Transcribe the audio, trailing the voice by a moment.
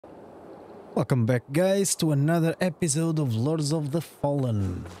Welcome back, guys, to another episode of Lords of the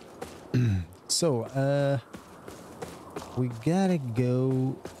Fallen. So, we gotta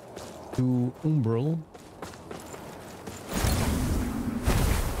go to Umbral.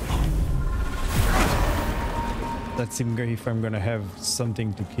 Let's see if I'm gonna have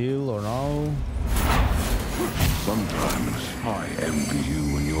something to kill or no. Sometimes I envy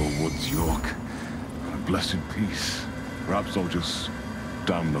you and your woods, York. A blessed peace. Perhaps I'll just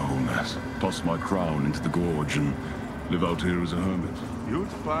damn the whole mess, toss my crown into the gorge, and live out here as a hermit. You'd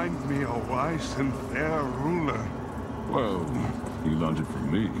find me a wise and fair ruler. Well, you learned it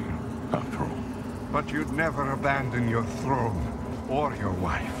from me, after all. But you'd never abandon your throne, or your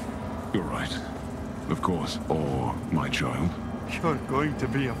wife. You're right. Of course, or my child. You're going to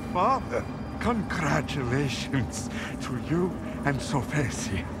be a father. Congratulations to you and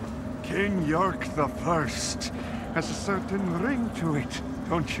Sophesia. King York the First has a certain ring to it,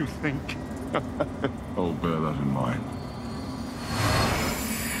 don't you think? I'll bear that in mind.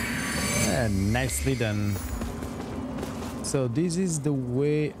 Nicely done. So this is the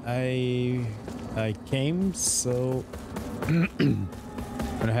way I came, so I'm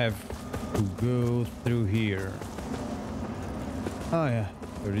gonna have to go through here. Oh yeah,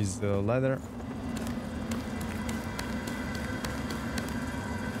 there is the ladder.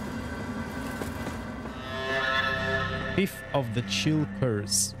 Fief of the Chill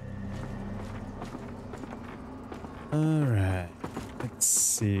Curse. Alright, let's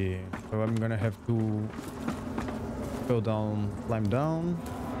see. So I'm gonna have to go down, climb down,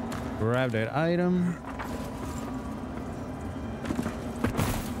 grab that item.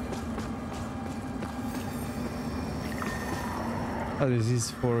 Oh, this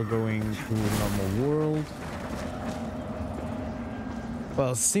is for going to normal world.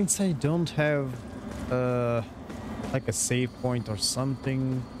 Well, since I don't have like a save point or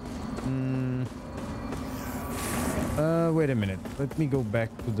something. Wait a minute. Let me go back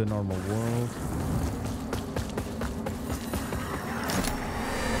to the normal world.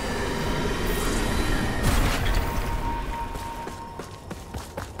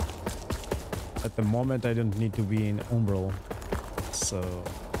 At the moment, I don't need to be in Umbral. So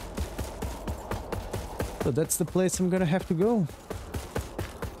that's the place I'm gonna have to go.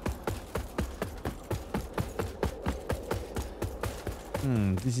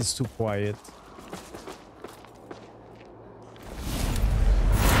 This is too quiet.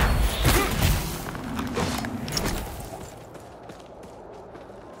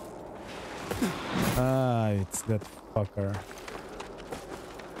 Ah, it's that fucker.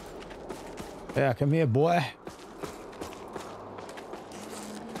 Yeah, come here, boy.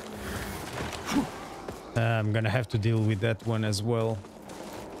 I'm gonna have to deal with that one as well.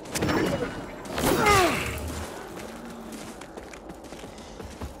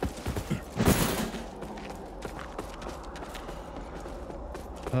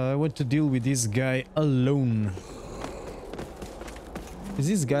 I want to deal with this guy alone. Is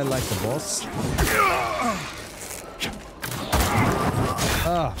this guy like the boss?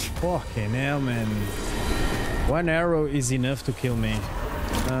 Ah, fucking hell, man. One arrow is enough to kill me.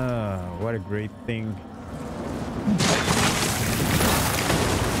 Ah, what a great thing.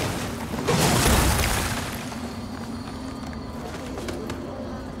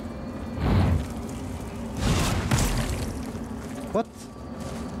 What?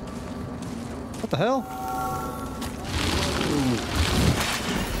 What the hell?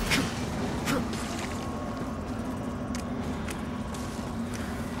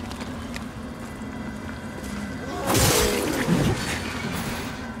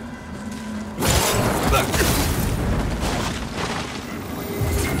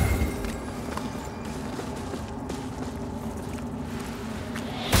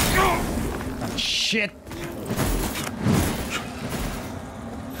 Oh, shit.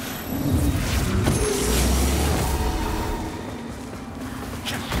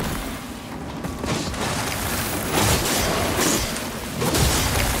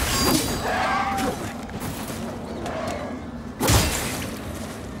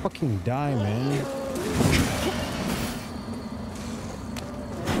 Fucking die, man.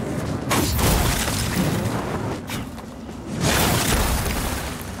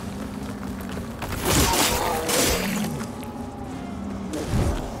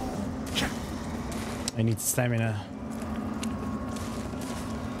 I need stamina.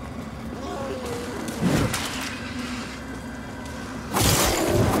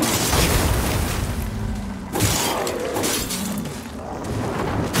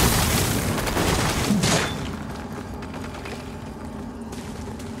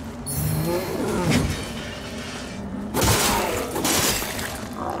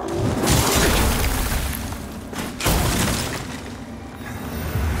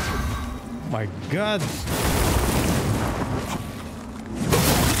 my god.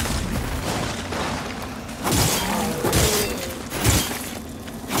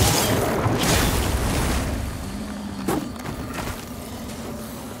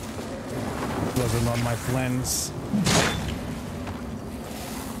 Wasn't on my plans.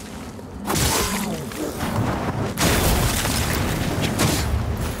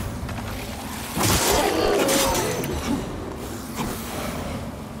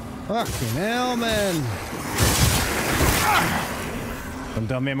 Fucking hell, man. Don't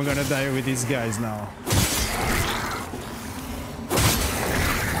tell me I'm gonna die with these guys now.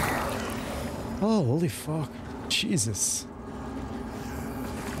 Oh, holy fuck. Jesus.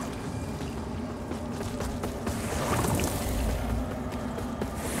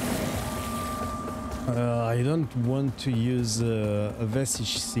 I don't want to use a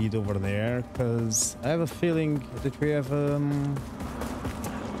vestige seed over there because I have a feeling that we have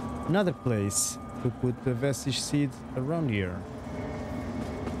another place to put the vestige seed around here.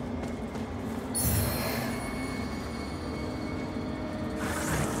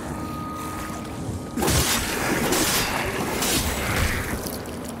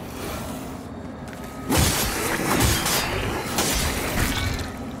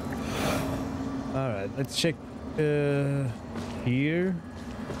 Alright, let's check here.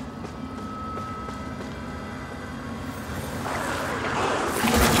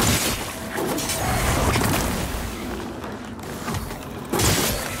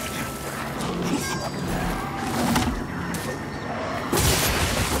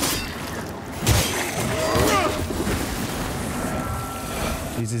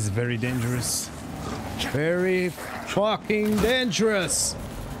 This is very dangerous. Very fucking dangerous.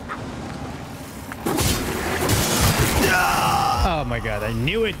 Oh my god, I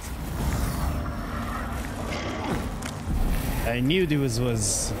knew it. I knew this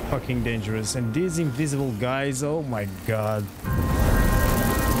was fucking dangerous. And these invisible guys, oh my god.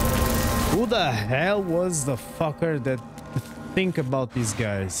 Who the hell was the fucker that think about these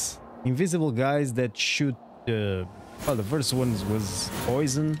guys? Invisible guys that shoot well, the first ones was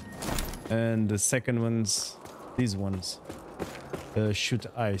poison, and the second ones, these ones, shoot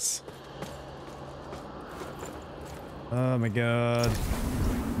ice. Oh my god.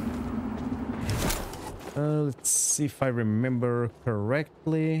 Let's see if I remember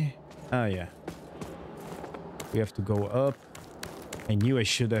correctly. Ah, yeah. We have to go up. I knew I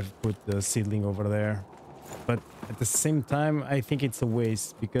should have put the seedling over there. But at the same time, I think it's a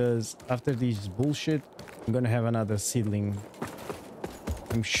waste because after this bullshit, I'm gonna have another seedling.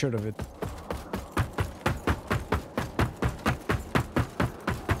 I'm sure of it.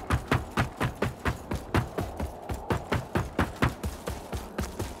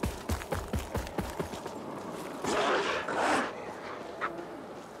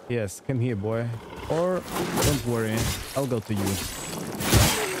 Yes, come here, boy. Or don't worry, I'll go to you.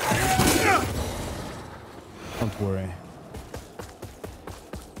 Don't worry.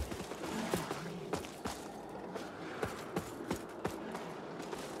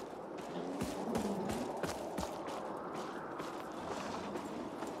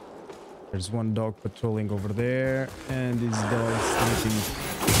 There's one dog patrolling over there, and this dog sleeping.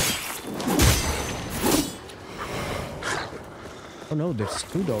 Oh no, there's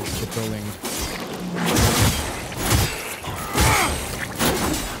two dogs patrolling.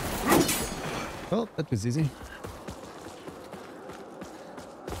 Well, that was easy.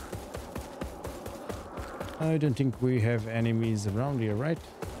 I don't think we have enemies around here, right?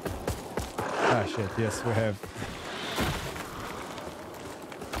 Ah shit, yes we have.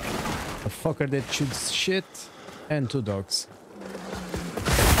 A fucker that shoots shit and two dogs.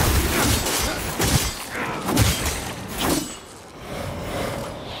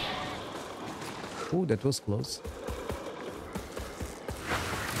 Oh, that was close.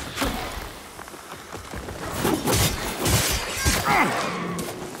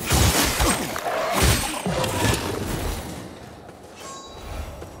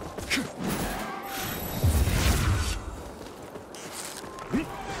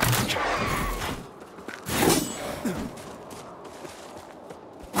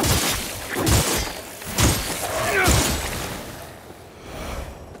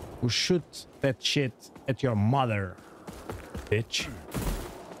 Who shoot that shit at your mother, bitch.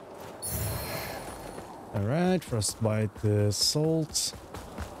 Alright, frostbite salt.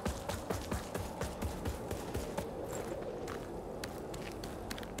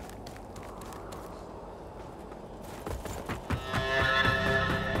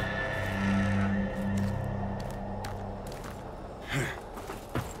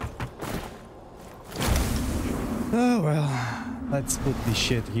 Oh well, let's put this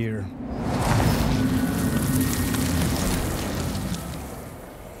shit here.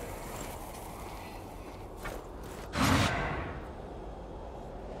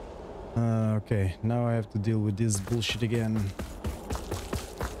 Okay, now I have to deal with this bullshit again.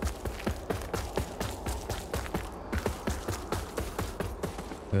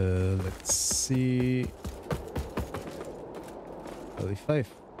 Let's see. Well, if I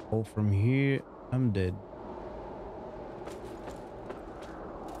fall from here, I'm dead.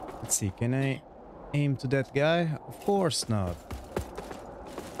 Let's see, can I aim to that guy? Of course not.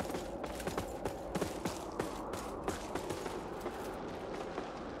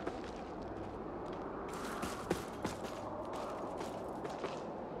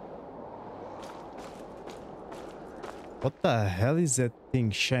 What the hell is that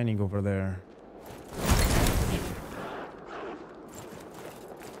thing shining over there?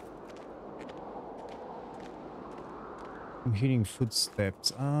 I'm hearing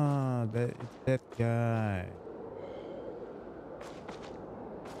footsteps. Ah, it's that guy.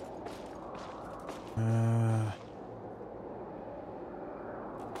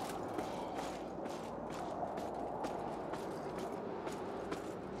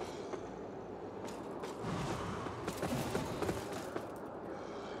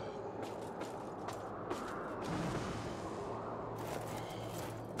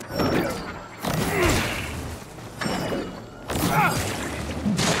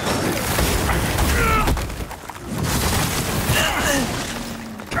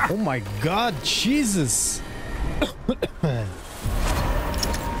 Oh my god, Jesus!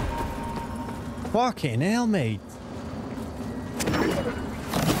 Fucking hell, mate!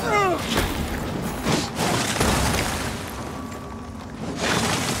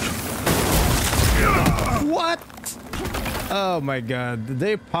 What? Oh my god,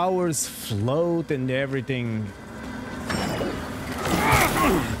 their powers float and everything.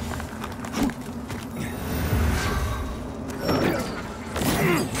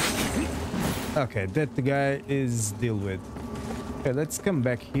 Okay, that guy is deal with. Okay, let's come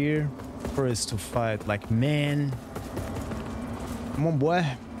back here for us to fight like men. Come on, boy.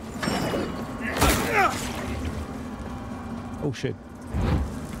 Oh shit.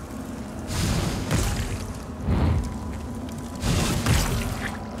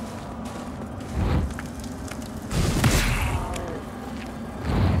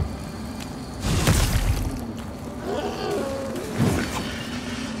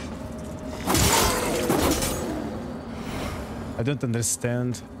 I don't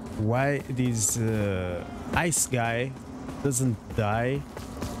understand why this ice guy doesn't die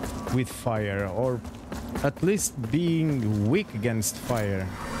with fire, or at least being weak against fire.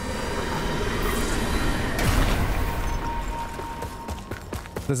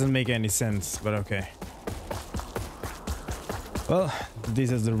 Doesn't make any sense, but okay. Well,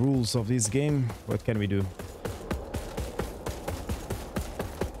 these are the rules of this game. What can we do?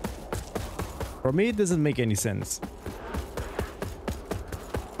 For me, it doesn't make any sense.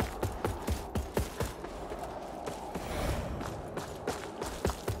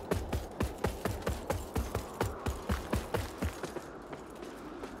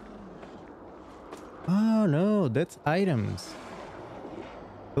 Oh no, that's items.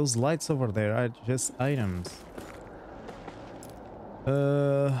 Those lights over there are just items.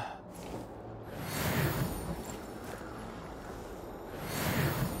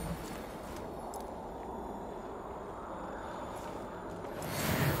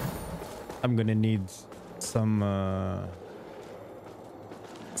 I'm gonna need some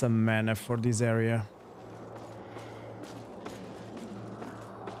mana for this area.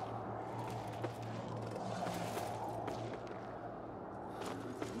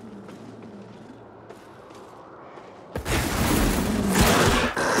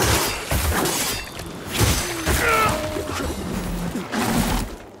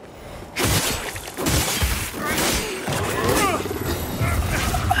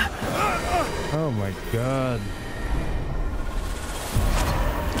 Oh my god.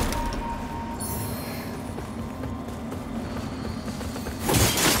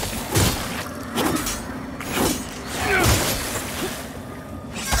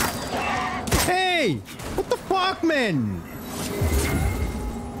 Hey! What the fuck, man?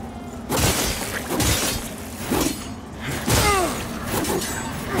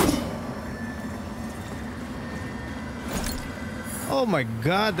 Oh my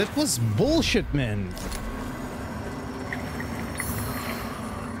god, that was bullshit, man.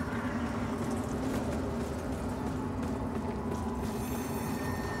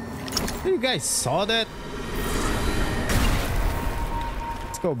 You guys saw that?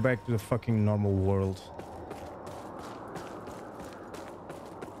 Let's go back to the fucking normal world.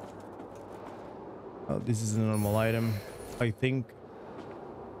 Oh, this is a normal item, I think.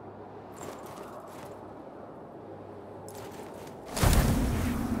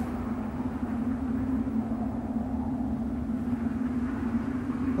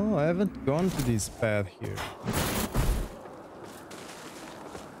 I haven't gone to this path here.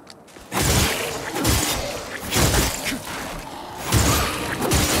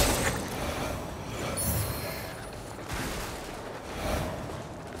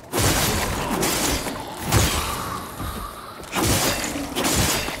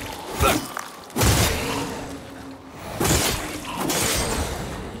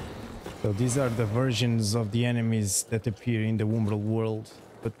 So these are the versions of the enemies that appear in the Umbral world,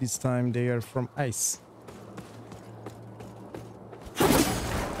 but this time they are from ice.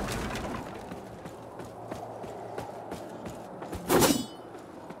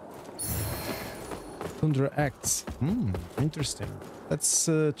 Tundra axe. Interesting. Let's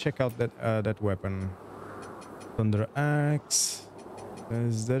check out that weapon. Tundra axe.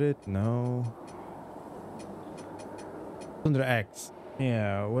 Is that it? No. Tundra axe.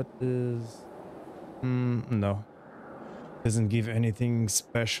 Yeah, what is... no. Doesn't give anything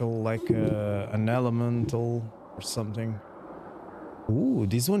special like an elemental or something. Ooh,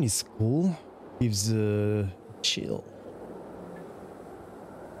 this one is cool. Gives chill.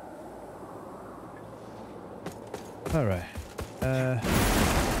 Alright. I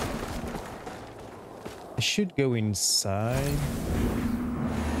should go inside.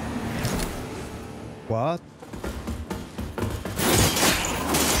 What?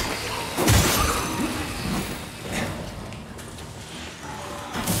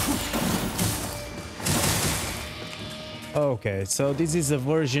 Okay, so this is a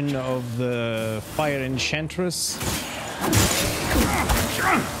version of the Fire Enchantress.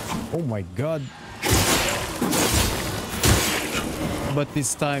 Oh my god. But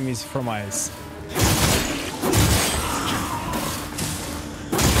this time is from ice.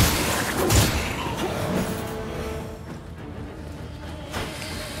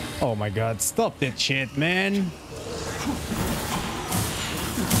 Oh my god, stop that shit, man.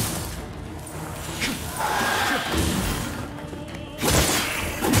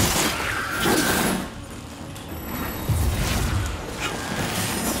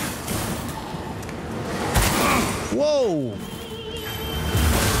 Whoa!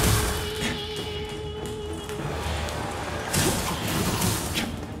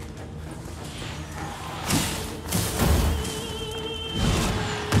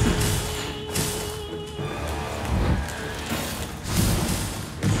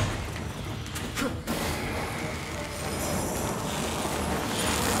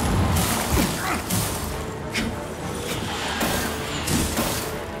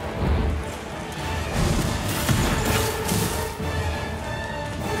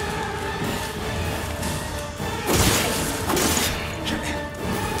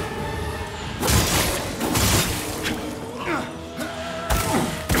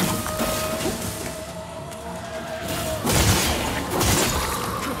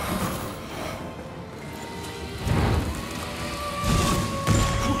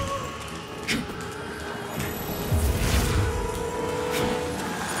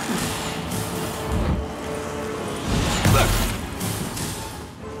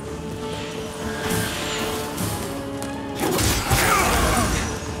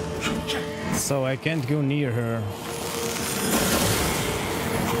 So I can't go near her.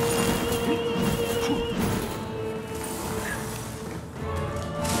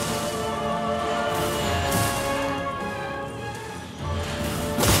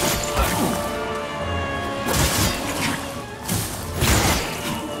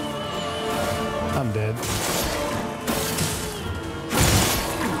 I'm dead.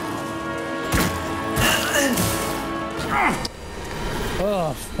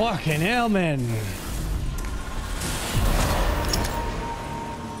 Oh, fucking hell, man.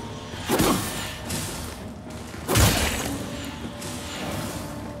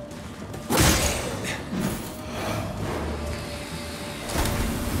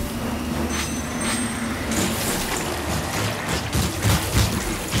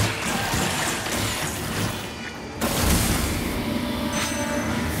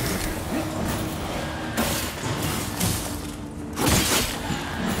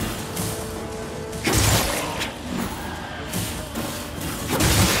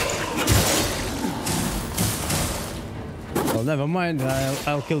 Well, never mind.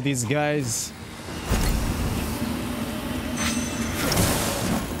 I'll kill these guys.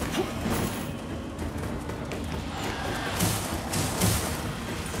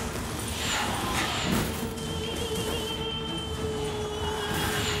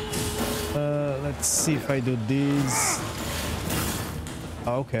 Let's see if I do these.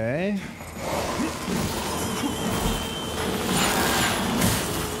 Okay.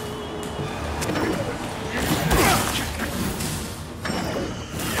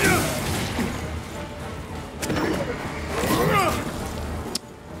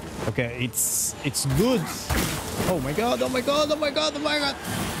 Okay, it's good. Oh my god, oh my god, oh my god, oh my god.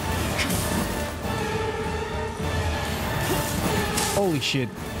 Holy shit.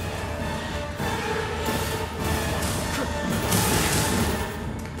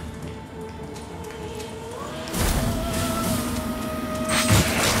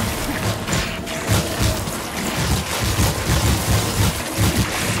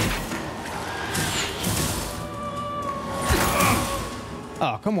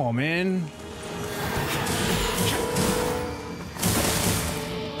 Oh, come on, man.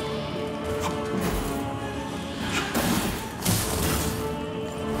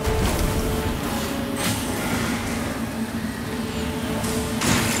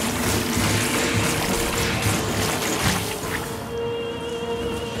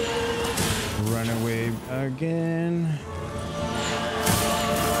 Run away again.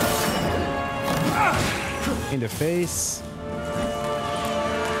 In the face.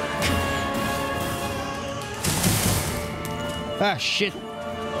 Ah, shit.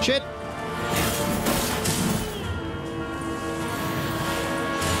 Shit.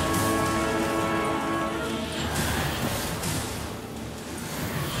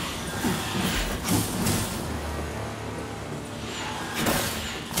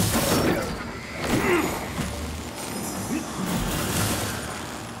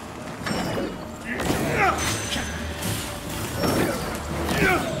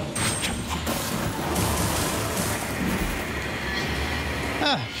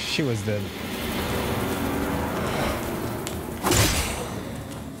 She was dead.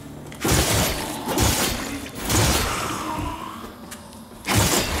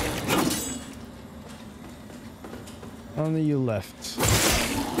 Only you left.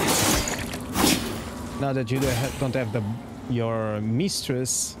 Now that you don't have your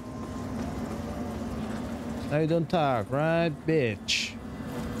mistress. Now you don't talk, right, bitch?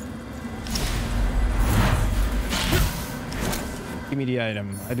 Give me the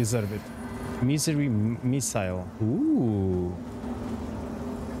item. I deserve it. Misery missile. Ooh.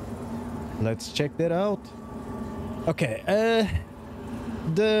 Let's check that out. Okay.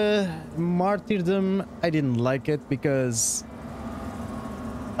 The martyrdom, I didn't like it because...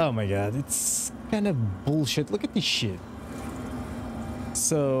 Oh my god, it's kind of bullshit. Look at this shit.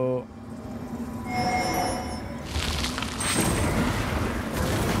 So...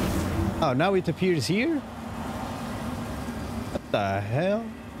 Oh, now it appears here? What the hell?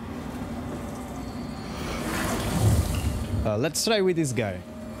 Let's try with this guy.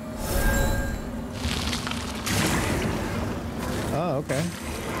 Oh, okay.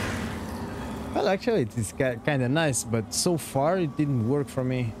 Well, actually, it is kind of nice, but so far it didn't work for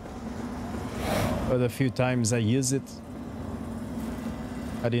me. But a few times I use it,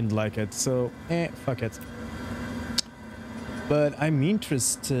 I didn't like it, so fuck it. But I'm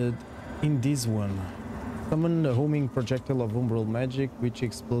interested in this one. Summon the homing projectile of Umbral magic, which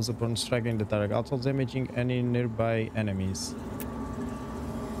explodes upon striking the target, also damaging any nearby enemies.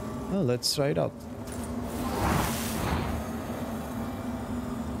 Well, let's try it out.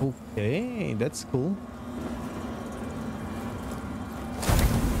 Okay, that's cool.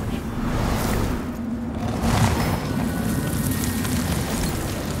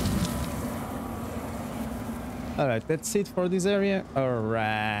 Alright, that's it for this area.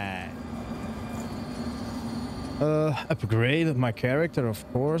 Alright. Upgrade my character,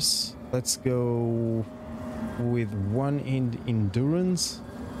 of course. Let's go with 1 in endurance.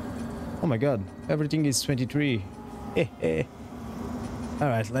 Oh my god, everything is 23.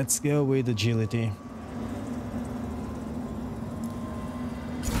 Alright, let's go with agility.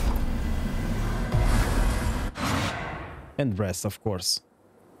 And rest, of course.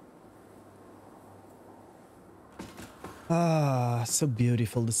 Ah, so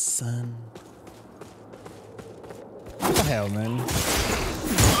beautiful, the sun. What the hell, man?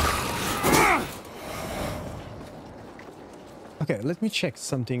 Okay, let me check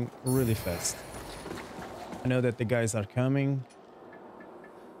something really fast. I know that the guys are coming.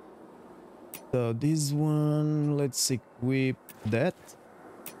 So this one, let's equip that.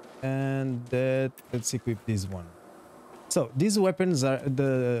 And that, let's equip this one. So these weapons are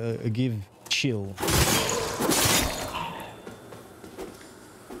give chill.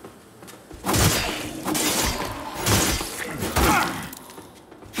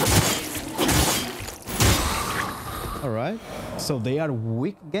 Alright, so they are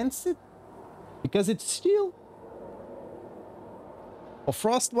weak against it? Because it's steel? Or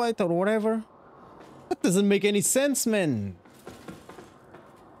frostbite or whatever? That doesn't make any sense, man.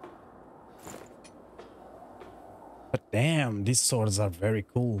 But damn, these swords are very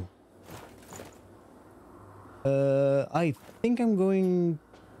cool. I think I'm going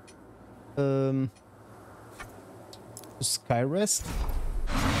to Skyrest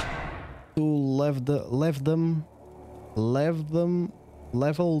to level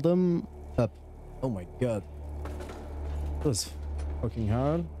them up. Oh my god, that was fucking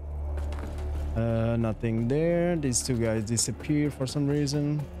hard. Nothing there. These two guys disappear for some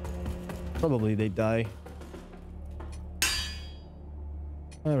reason. Probably they die.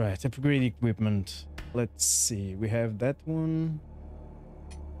 All right, upgrade equipment. Let's see. We have that one.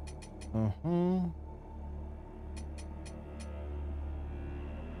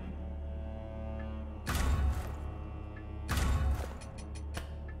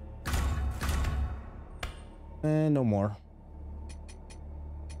 And no more.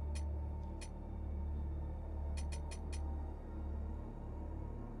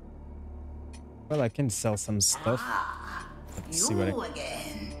 Well, I can sell some stuff. Let's see what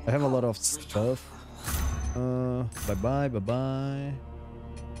I have a lot of stuff. Bye-bye, bye-bye.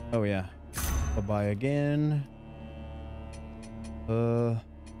 Oh yeah. Bye-bye again.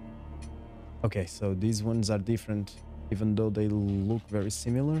 Okay, so these ones are different, even though they look very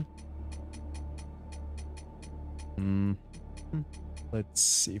similar. Let's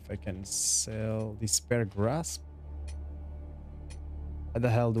see if I can sell the spare grasp. How the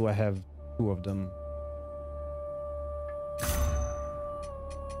hell do I have two of them?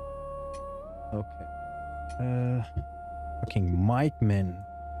 Okay. Fucking mic man.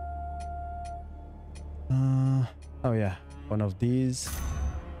 Oh yeah, one of these.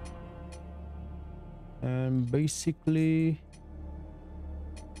 And basically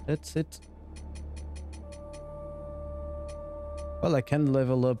that's it. Well, I can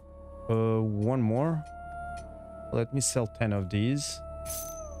level up one more. Let me sell 10 of these.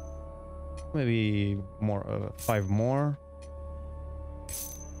 Maybe more, 5 more.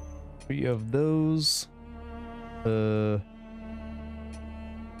 3 of those.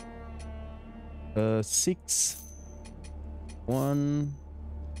 6. 1.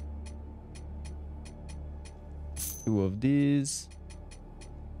 2 of these.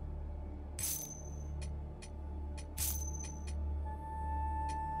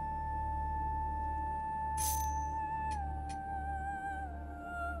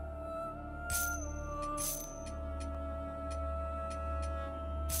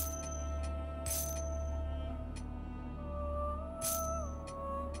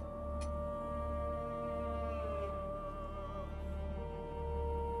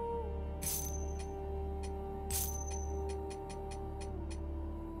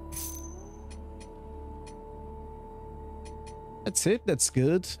 That's it, that's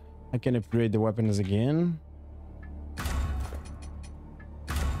good. I can upgrade the weapons again.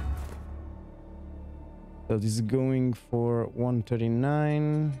 So this is going for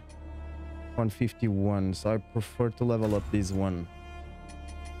 139, 151. So I prefer to level up this one.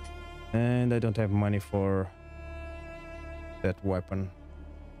 And I don't have money for that weapon.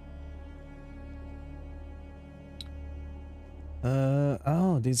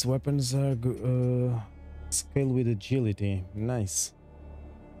 Oh, these weapons are scale with agility. Nice.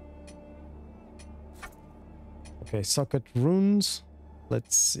 Okay, socket runes.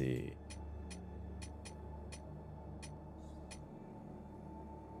 Let's see.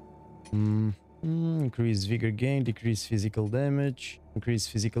 Increase vigor gain, decrease physical damage. Increase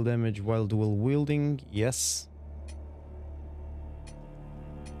physical damage while dual wielding. Yes.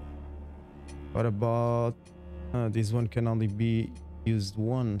 What about... this one can only be used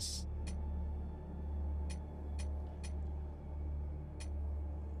once.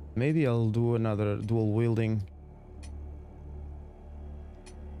 Maybe I'll do another dual wielding.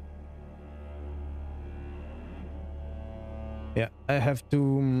 Yeah, I have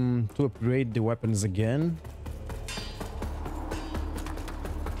to upgrade the weapons again.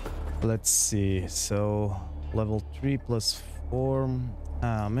 Let's see. So level 3 plus 4.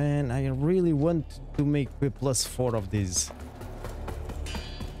 Ah man, I really want to make the plus 4 of these.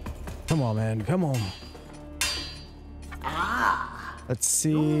 Come on, man, come on. Let's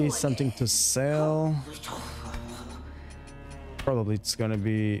see, something to sell. Probably it's gonna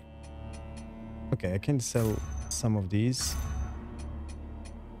be... Okay, I can sell some of these.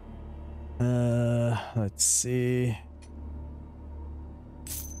 Let's see.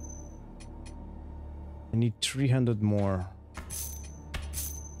 I need 300 more.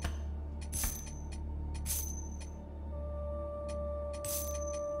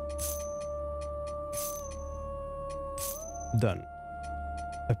 Done.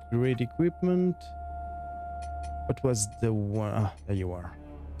 Upgrade equipment. What was the one? Ah, there you are.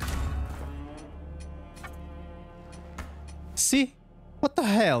 See? What the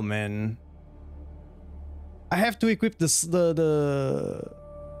hell, man? I have to equip this the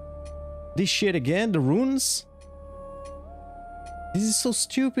This shit again? The runes? This is so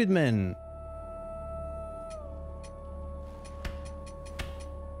stupid, man.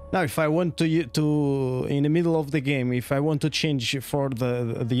 Now, if I want to in the middle of the game, if I want to change for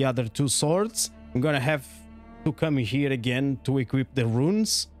the other two swords, I'm gonna have to come here again to equip the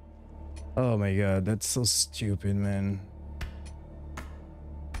runes. Oh my god, that's so stupid, man.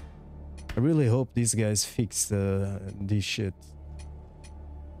 I really hope these guys fix this shit.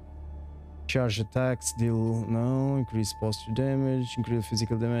 Charge attacks, deal no. Increase posture damage, increase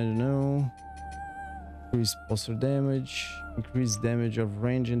physical damage, no. Increase posture damage, increase damage of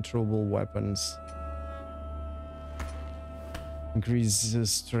range and throwable weapons. Increase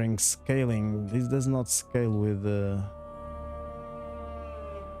strength scaling. This does not scale with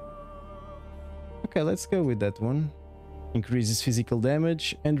Okay, let's go with that one. Increases physical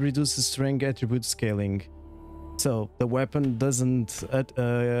damage and reduces strength attribute scaling. So the weapon doesn't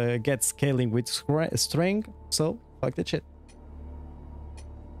get scaling with strength, so fuck that shit.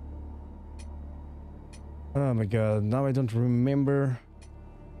 Oh my god, now I don't remember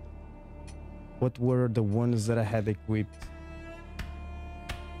what were the ones that I had equipped.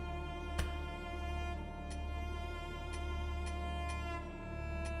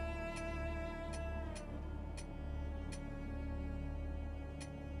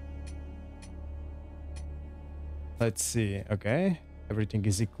 Let's see. Okay, everything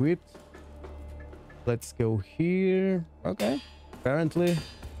is equipped. Let's go here. Okay, apparently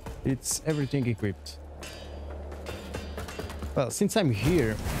it's everything equipped. Well, since I'm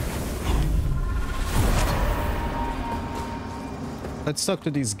here, let's talk to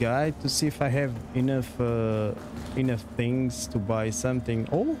this guy to see if I have enough things to buy something.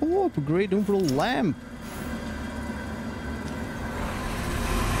 Oh, upgrade Umbral lamp.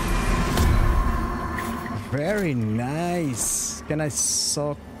 Very nice. Can I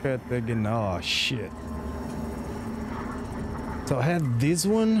socket again? Oh shit. So I had this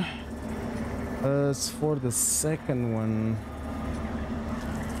one. As for the second one,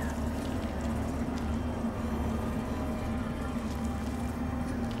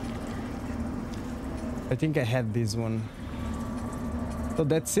 I think I had this one. So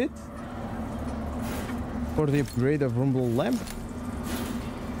that's it for the upgrade of Umbral lamp.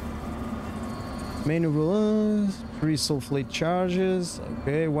 Main Umbral, 3 Soulslike charges.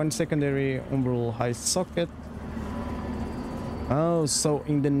 Okay, 1 secondary Umbral high socket. Oh, so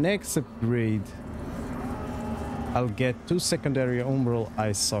in the next upgrade, I'll get 2 secondary Umbral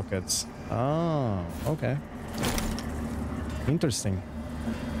eye sockets. Oh, okay. Interesting.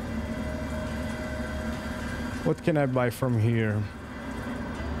 What can I buy from here?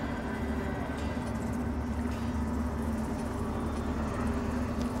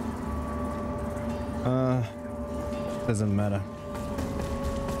 Doesn't matter.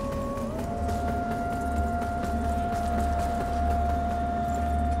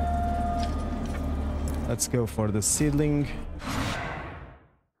 Let's go for the seedling.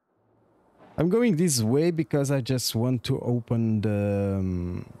 I'm going this way because I just want to open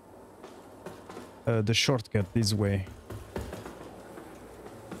the shortcut this way.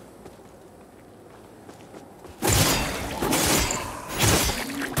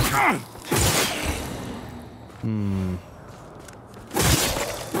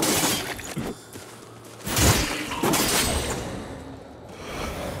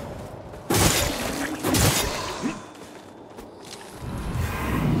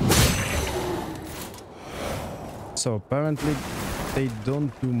 So apparently they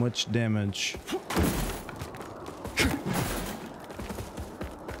don't do much damage.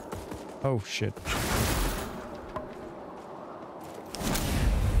 Oh shit.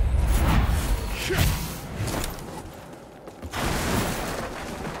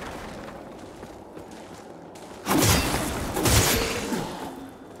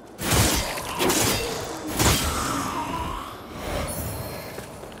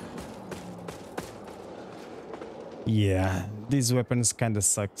 Yeah, these weapons kinda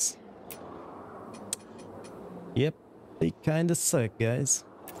sucks. Yep, they kinda suck, guys.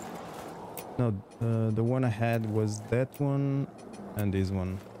 No, the one I had was that one and this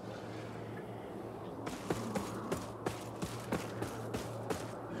one.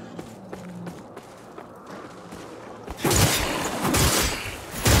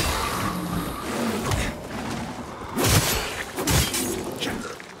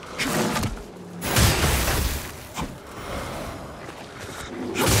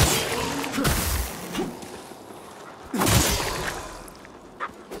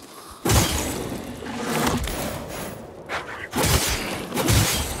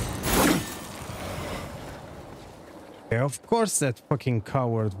 Yeah, of course that fucking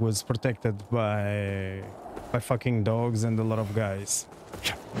coward was protected by fucking dogs and a lot of guys.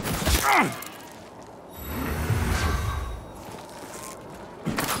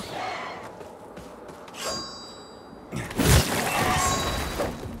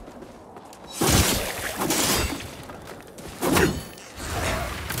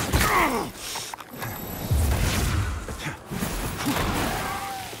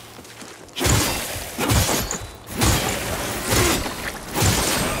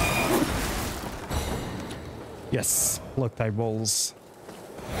 Yes, block type balls.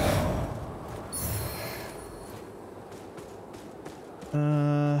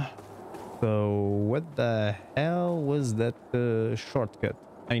 So what the hell was that shortcut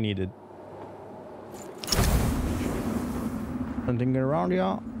I needed? Something around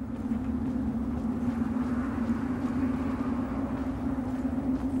here?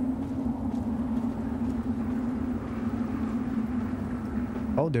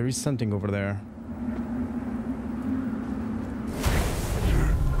 Oh, there is something over there.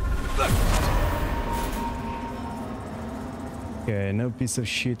 Okay, no piece of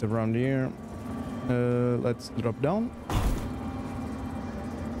shit around here. Let's drop down.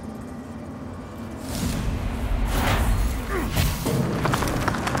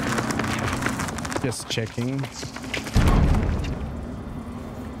 Just checking.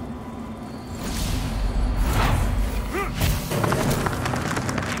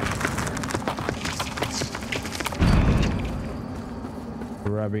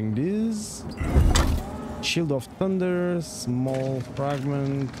 Grabbing this. Shield of Thunder, small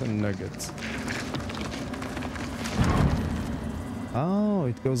fragment, and nuggets. Oh,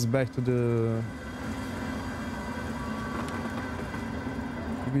 it goes back to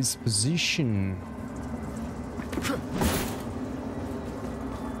his position.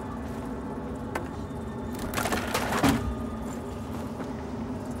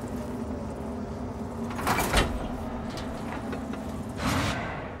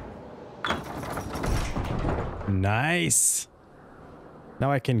 Nice.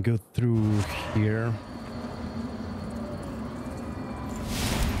 Now I can go through here.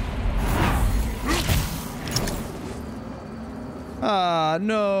 Ah,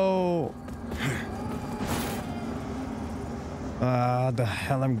 no. The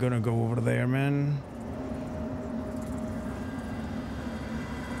hell I'm gonna go over there, man.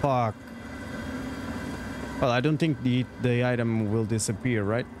 Fuck. Well, I don't think the item will disappear,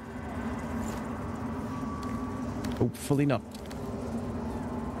 right? Hopefully not.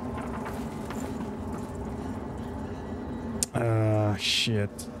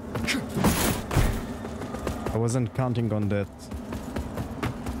 Shit. I wasn't counting on that.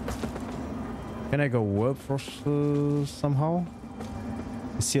 Can I go up for somehow?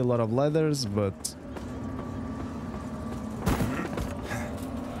 I see a lot of ladders, but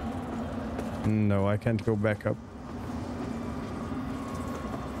no, I can't go back up.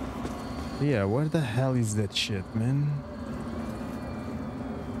 Yeah, where the hell is that shit, man?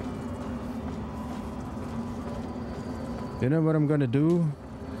 You know what I'm gonna do?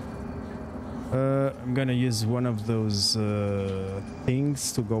 I'm gonna use one of those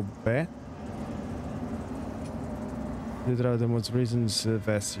things to go back. These are the most recent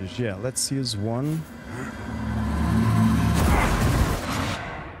vestige. Yeah, let's use one.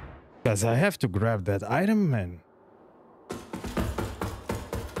 Because I have to grab that item, man.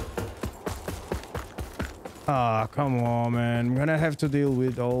 Ah, come on, man. I'm gonna have to deal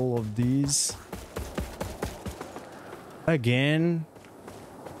with all of these. Again.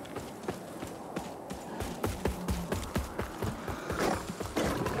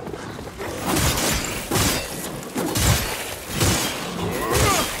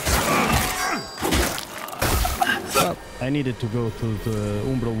 Well, I needed to go to the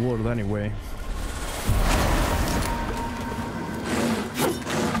Umbral world anyway.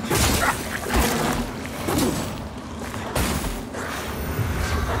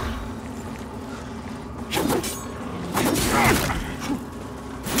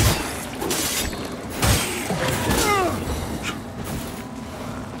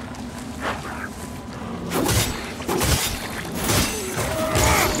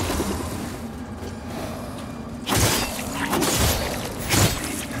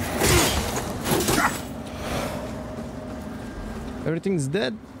 Everything's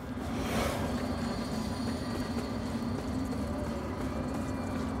dead.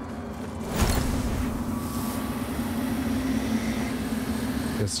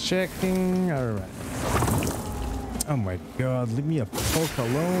 Just checking. All right. Oh my god, leave me a fuck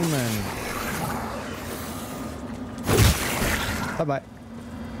alone, man. Bye bye.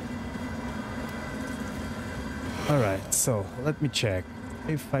 All right, so let me check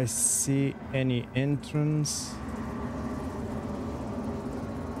if I see any entrance.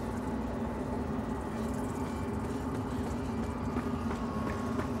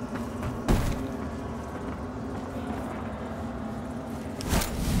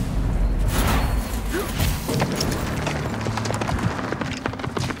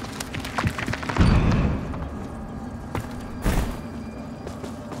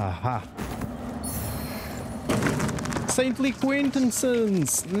 Aha. Saintly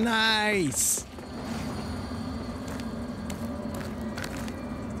acquaintances! Nice!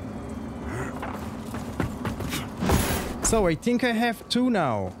 So I think I have 2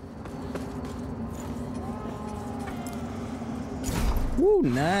 now. Ooh,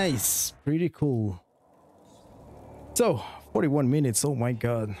 nice! Pretty cool. So, 41 minutes, oh my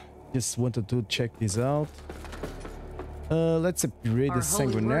god. Just wanted to check this out. Let's upgrade the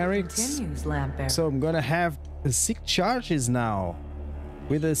sanguinarics. So I'm gonna have 6 charges now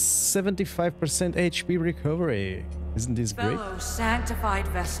with a 75% HP recovery. Isn't this great? Fellow sanctified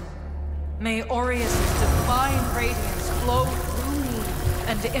vessel, may Aureus' divine radiance flow through me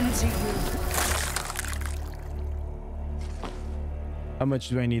and into you. How much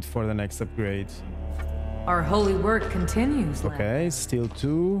do I need for the next upgrade? Our holy work continues. Okay, still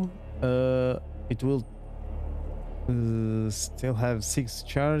 2. It will still have 6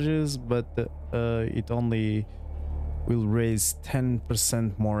 charges, but it only will raise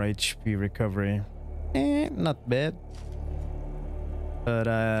 10% more HP recovery. Not bad. But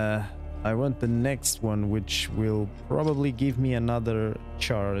I want the next one, which will probably give me another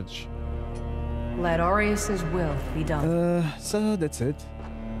charge. Let Aureus' will be done. So that's it.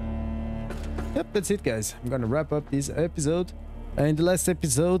 Yep, that's it, guys. I'm gonna wrap up this episode. In the last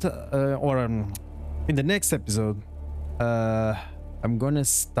episode, in the next episode, I'm gonna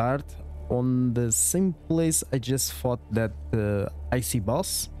start on the same place I just fought that icy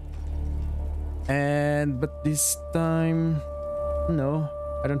boss. But this time, no,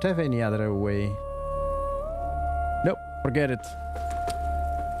 I don't have any other way. Nope, forget it.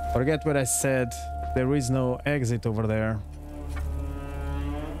 Forget what I said. There is no exit over there.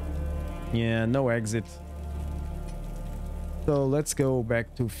 Yeah, no exit. So let's go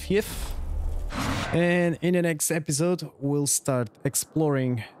back to Fief. And in the next episode, we'll start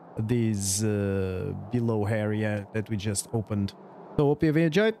exploring this below area that we just opened. So hope you've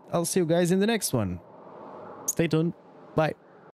enjoyed. I'll see you guys in the next one. Stay tuned. Bye.